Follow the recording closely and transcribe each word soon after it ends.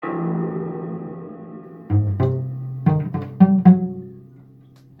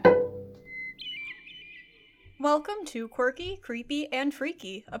Welcome to Quirky, Creepy, and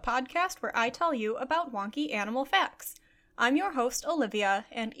Freaky, a podcast where I tell you about wonky animal facts. I'm your host, Olivia,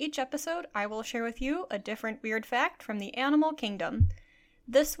 and each episode I will share with you a different weird fact from the animal kingdom.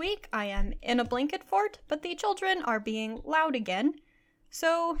 This week I am in a blanket fort, but the children are being loud again,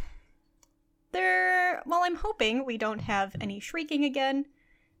 so while I'm hoping we don't have any shrieking again,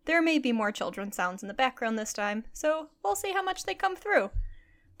 there may be more children's sounds in the background this time, so we'll see how much they come through.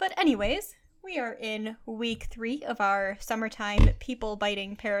 But anyways, we are in week 3 of our summertime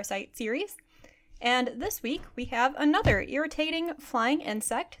people-biting parasite series, and this week we have another irritating flying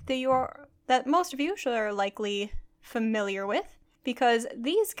insect that most of you are likely familiar with, because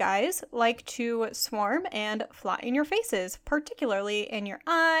these guys like to swarm and fly in your faces, particularly in your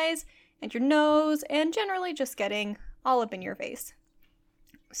eyes and your nose, and generally just getting all up in your face.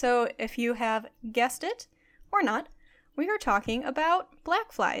 So if you have guessed it or not, we are talking about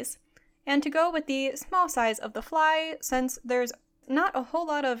black flies. And to go with the small size of the fly, since there's not a whole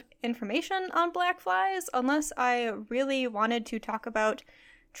lot of information on black flies, unless I really wanted to talk about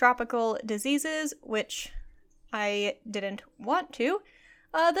tropical diseases, which I didn't want to,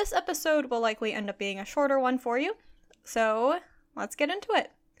 this episode will likely end up being a shorter one for you. So let's get into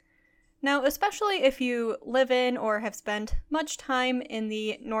it. Now, especially if you live in or have spent much time in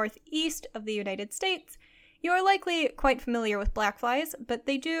the northeast of the United States, you are likely quite familiar with black flies, but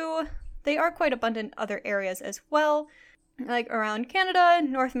they are quite abundant in other areas as well, like around Canada,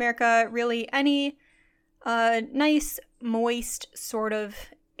 North America, really any nice, moist sort of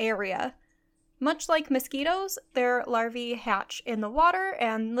area. Much like mosquitoes, their larvae hatch in the water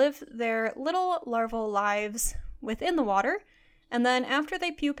and live their little larval lives within the water, and then after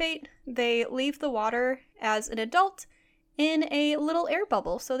they pupate, they leave the water as an adult in a little air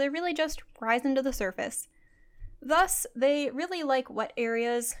bubble, so they really just rise into the surface. Thus, they really like wet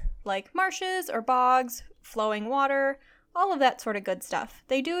areas like marshes or bogs, flowing water, all of that sort of good stuff.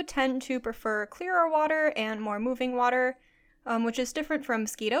 They do tend to prefer clearer water and more moving water, which is different from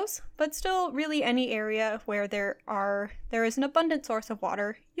mosquitoes, but still really any area where there is an abundant source of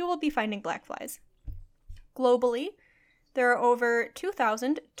water, you will be finding black flies. Globally, there are over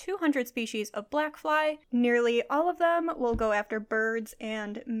 2,200 species of black fly. Nearly all of them will go after birds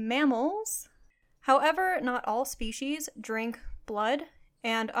and mammals. However, not all species drink blood,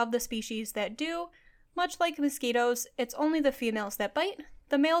 and of the species that do, much like mosquitoes, it's only the females that bite.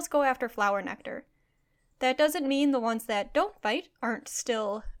 The males go after flower nectar. That doesn't mean the ones that don't bite aren't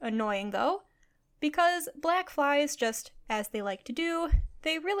still annoying though, because black flies, just as they like to do,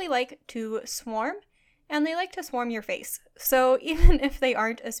 they really like to swarm, and they like to swarm your face. So even if they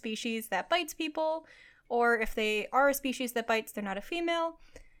aren't a species that bites people, or if they are a species that bites, they're not a female,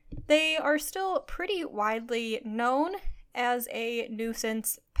 they are still pretty widely known as a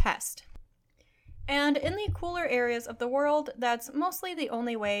nuisance pest. And in the cooler areas of the world, that's mostly the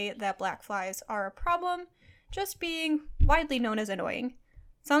only way that black flies are a problem, just being widely known as annoying.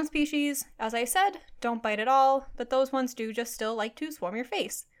 Some species, as I said, don't bite at all, but those ones do just still like to swarm your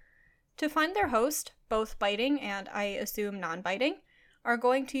face. To find their host, both biting and I assume non-biting, are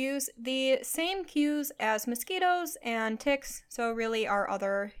going to use the same cues as mosquitoes and ticks, so really our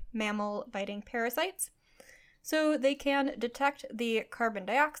other mammal-biting parasites. So they can detect the carbon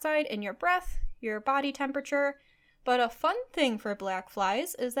dioxide in your breath, your body temperature, but a fun thing for black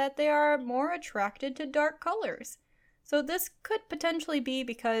flies is that they are more attracted to dark colors. So this could potentially be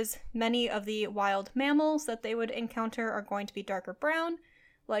because many of the wild mammals that they would encounter are going to be darker brown,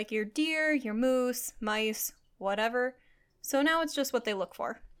 like your deer, your moose, mice, whatever. So now it's just what they look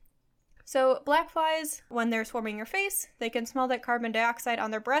for. So black flies, when they're swarming your face, they can smell that carbon dioxide on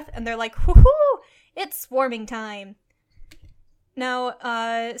their breath, and they're like, whoo-hoo, it's swarming time. Now,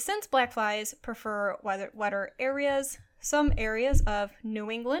 since black flies prefer wetter areas, some areas of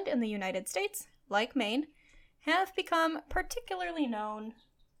New England in the United States, like Maine, have become particularly known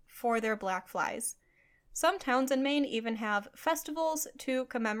for their black flies. Some towns in Maine even have festivals to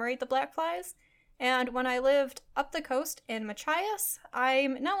commemorate the black flies, and when I lived up the coast in Machias,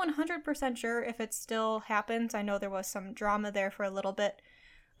 I'm not 100% sure if it still happens. I know there was some drama there for a little bit.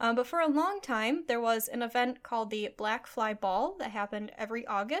 But for a long time, there was an event called the Black Fly Ball that happened every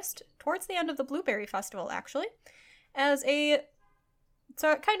August, towards the end of the Blueberry Festival, actually, as a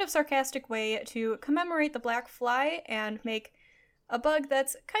kind of sarcastic way to commemorate the black fly and make a bug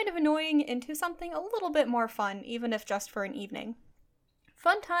that's kind of annoying into something a little bit more fun, even if just for an evening.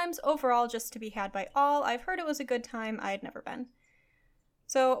 Fun times overall just to be had by all. I've heard it was a good time. I had never been.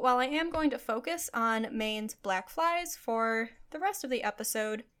 So while I am going to focus on Maine's black flies for the rest of the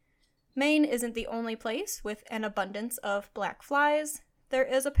episode, Maine isn't the only place with an abundance of black flies. there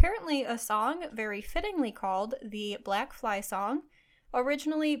is apparently a song very fittingly called the Black Fly Song,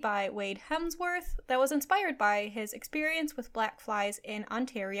 originally by Wade Hemsworth, that was inspired by his experience with black flies in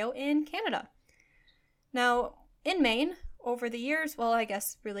Ontario in Canada. Now, in Maine, over the years, well, I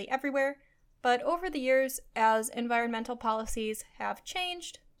guess really everywhere, but over the years, as environmental policies have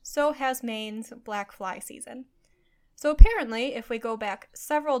changed, so has Maine's black fly season. So apparently, if we go back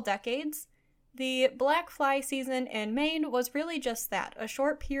several decades, the black fly season in Maine was really just that, a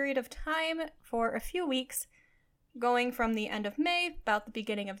short period of time for a few weeks, going from the end of May, about the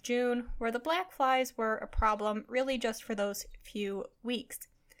beginning of June, where the black flies were a problem really just for those few weeks.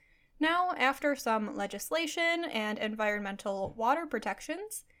 Now, after some legislation and environmental water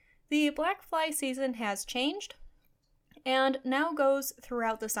protections, the black fly season has changed and now goes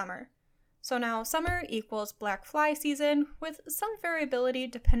throughout the summer. So now summer equals black fly season with some variability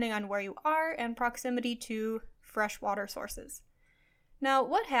depending on where you are and proximity to freshwater sources. Now,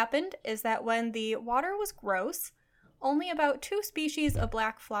 what happened is that when the water was gross, only about 2 species of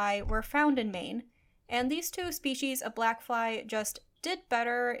black fly were found in Maine, and these 2 species of black fly just did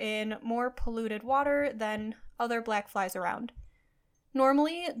better in more polluted water than other black flies around.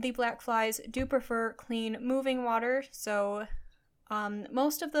 Normally, the black flies do prefer clean moving water, so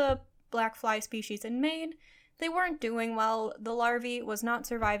most of the black fly species in Maine, they weren't doing well. The larvae was not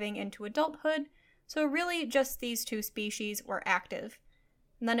surviving into adulthood, so really just these 2 species were active.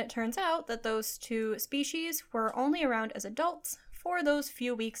 And then it turns out that those 2 species were only around as adults for those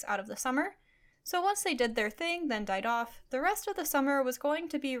few weeks out of the summer. So once they did their thing, then died off, the rest of the summer was going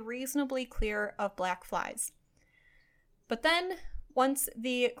to be reasonably clear of black flies. But then, once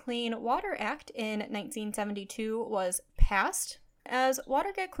the Clean Water Act in 1972 was passed, as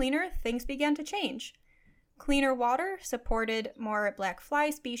water got cleaner, things began to change. Cleaner water supported more black fly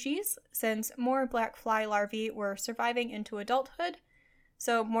species, since more black fly larvae were surviving into adulthood.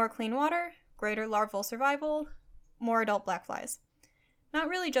 So more clean water, greater larval survival, more adult black flies. Not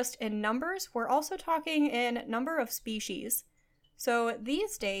really just in numbers, we're also talking in number of species. So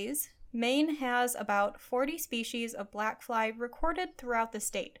these days, Maine has about 40 species of black fly recorded throughout the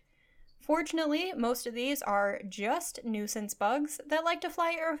state. Fortunately, most of these are just nuisance bugs that like to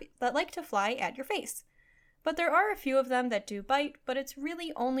fly at your face. But there are a few of them that do bite, but it's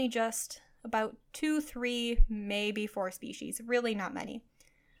really only just about 2, 3, maybe 4 species, really not many.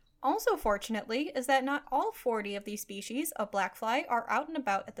 Also, fortunately, is that not all 40 of these species of black fly are out and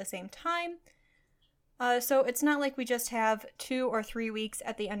about at the same time. So it's not like we just have 2 or 3 weeks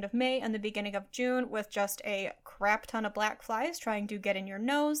at the end of May and the beginning of June with just a crap ton of black flies trying to get in your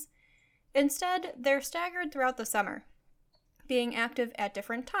nose. Instead, they're staggered throughout the summer, being active at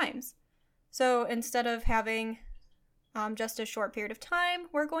different times. So instead of having just a short period of time,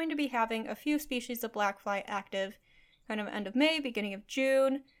 we're going to be having a few species of black fly active kind of end of May, beginning of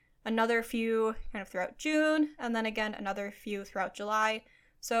June, another few kind of throughout June, and then again another few throughout July.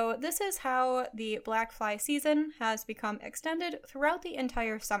 So this is how the black fly season has become extended throughout the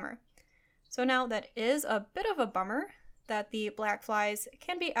entire summer. So now that is a bit of a bummer that the black flies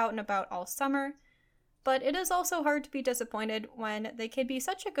can be out and about all summer, but it is also hard to be disappointed when they can be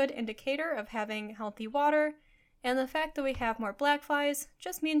such a good indicator of having healthy water, and the fact that we have more black flies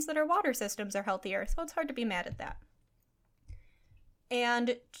just means that our water systems are healthier, so it's hard to be mad at that.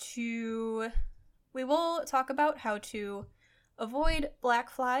 And we will talk about how to avoid black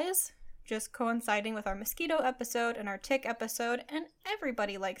flies, just coinciding with our mosquito episode and our tick episode, and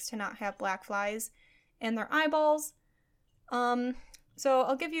everybody likes to not have black flies in their eyeballs. So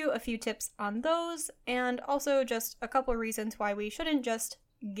I'll give you a few tips on those, and also just a couple reasons why we shouldn't just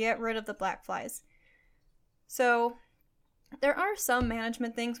get rid of the black flies. So there are some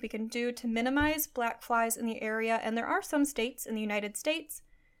management things we can do to minimize black flies in the area, and there are some states in the United States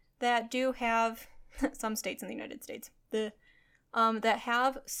that do have that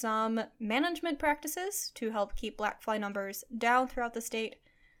have some management practices to help keep black fly numbers down throughout the state.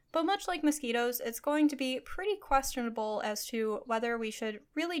 But much like mosquitoes, it's going to be pretty questionable as to whether we should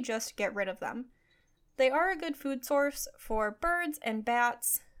really just get rid of them. They are a good food source for birds and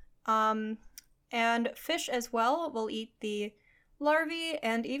bats, and fish as well will eat the larvae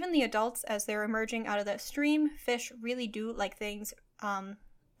and even the adults as they're emerging out of the stream. Fish really do like things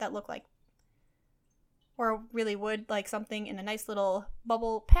that look like, or really would like something in a nice little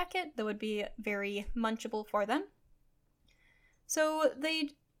bubble packet that would be very munchable for them. So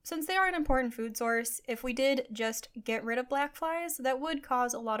since they are an important food source, if we did just get rid of black flies, that would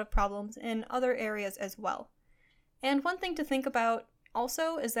cause a lot of problems in other areas as well. And one thing to think about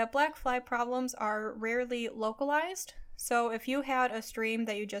also is that black fly problems are rarely localized. So if you had a stream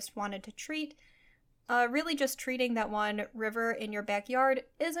that you just wanted to treat, really just treating that one river in your backyard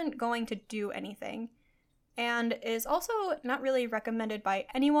isn't going to do anything, and is also not really recommended by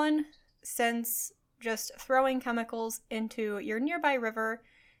anyone, since just throwing chemicals into your nearby river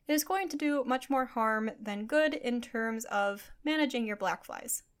is going to do much more harm than good in terms of managing your black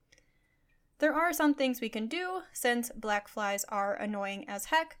flies. There are some things we can do, since black flies are annoying as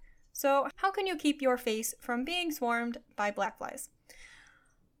heck, so how can you keep your face from being swarmed by black flies?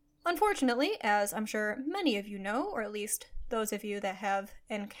 Unfortunately, as I'm sure many of you know, or at least those of you that have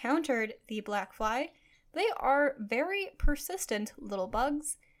encountered the black fly, they are very persistent little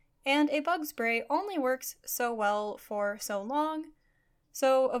bugs, and a bug spray only works so well for so long.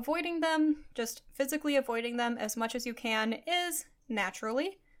 So avoiding them, just physically avoiding them as much as you can, is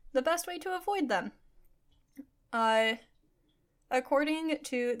naturally the best way to avoid them. According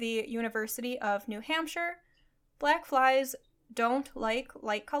to the University of New Hampshire, black flies don't like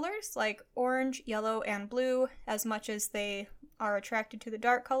light colors like orange, yellow, and blue as much as they are attracted to the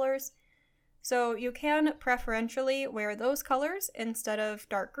dark colors. So you can preferentially wear those colors instead of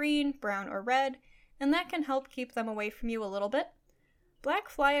dark green, brown, or red, and that can help keep them away from you a little bit. Black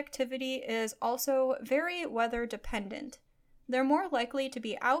fly activity is also very weather dependent. They're more likely to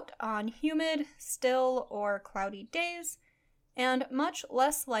be out on humid, still, or cloudy days, and much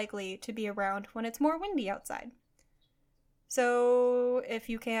less likely to be around when it's more windy outside. So if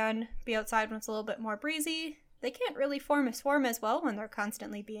you can be outside when it's a little bit more breezy, they can't really form a swarm as well when they're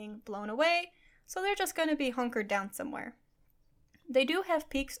constantly being blown away, so they're just going to be hunkered down somewhere. They do have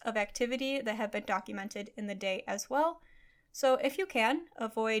peaks of activity that have been documented in the day as well, so if you can,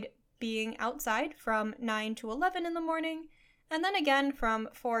 avoid being outside from 9 to 11 in the morning, and then again from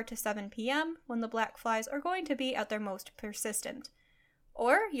 4 to 7 p.m. when the black flies are going to be at their most persistent.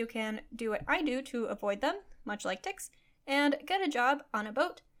 Or you can do what I do to avoid them, much like ticks, and get a job on a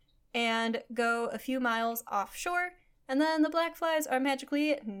boat and go a few miles offshore, and then the black flies are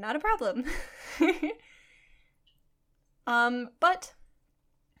magically not a problem. But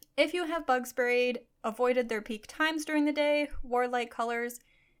if you have bug sprayed, avoided their peak times during the day, wore light colors,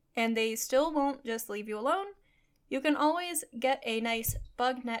 and they still won't just leave you alone, you can always get a nice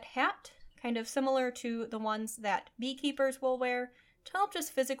bug net hat, kind of similar to the ones that beekeepers will wear, to help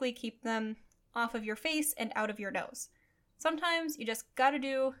just physically keep them off of your face and out of your nose. Sometimes you just gotta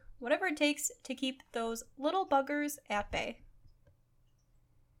do whatever it takes to keep those little buggers at bay.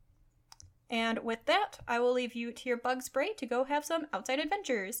 And with that, I will leave you to your bug spray to go have some outside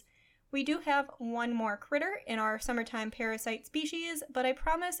adventures. We do have one more critter in our summertime parasite species, but I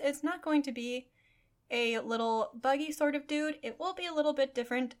promise it's not going to be a little buggy sort of dude. It will be a little bit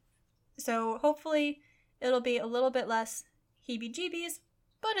different, so hopefully it'll be a little bit less heebie-jeebies,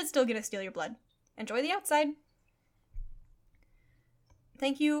 but it's still gonna steal your blood. Enjoy the outside!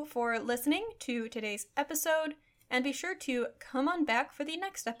 Thank you for listening to today's episode, and be sure to come on back for the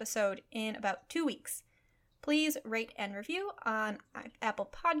next episode in about 2 weeks. Please rate and review on Apple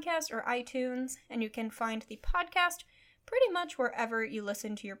Podcasts or iTunes, and you can find the podcast pretty much wherever you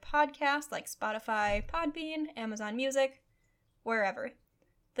listen to your podcast, like Spotify, Podbean, Amazon Music, wherever.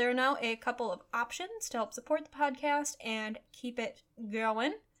 There are now a couple of options to help support the podcast and keep it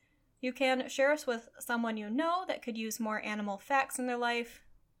going. You can share us with someone you know that could use more animal facts in their life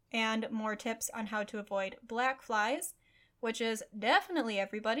and more tips on how to avoid black flies, which is definitely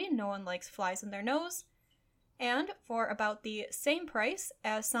everybody. No one likes flies in their nose. And for about the same price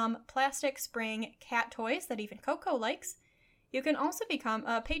as some plastic spraying cat toys that even Coco likes, you can also become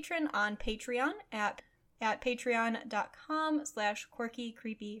a patron on Patreon at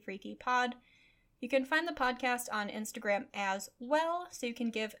patreon.com/quirkycreepyfreakypod. You can find the podcast on Instagram as well, so you can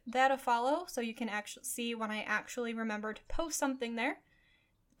give that a follow so you can actually see when I actually remember to post something there.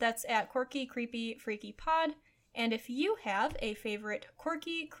 That's at Quirky Creepy Freaky Pod. And if you have a favorite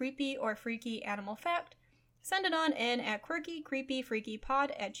quirky, creepy, or freaky animal fact, send it on in at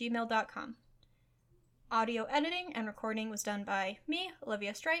quirkycreepyfreakypod@gmail.com. Audio editing and recording was done by me,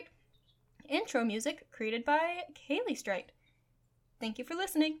 Olivia Strite. Intro music created by Kaylee Strite. Thank you for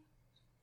listening.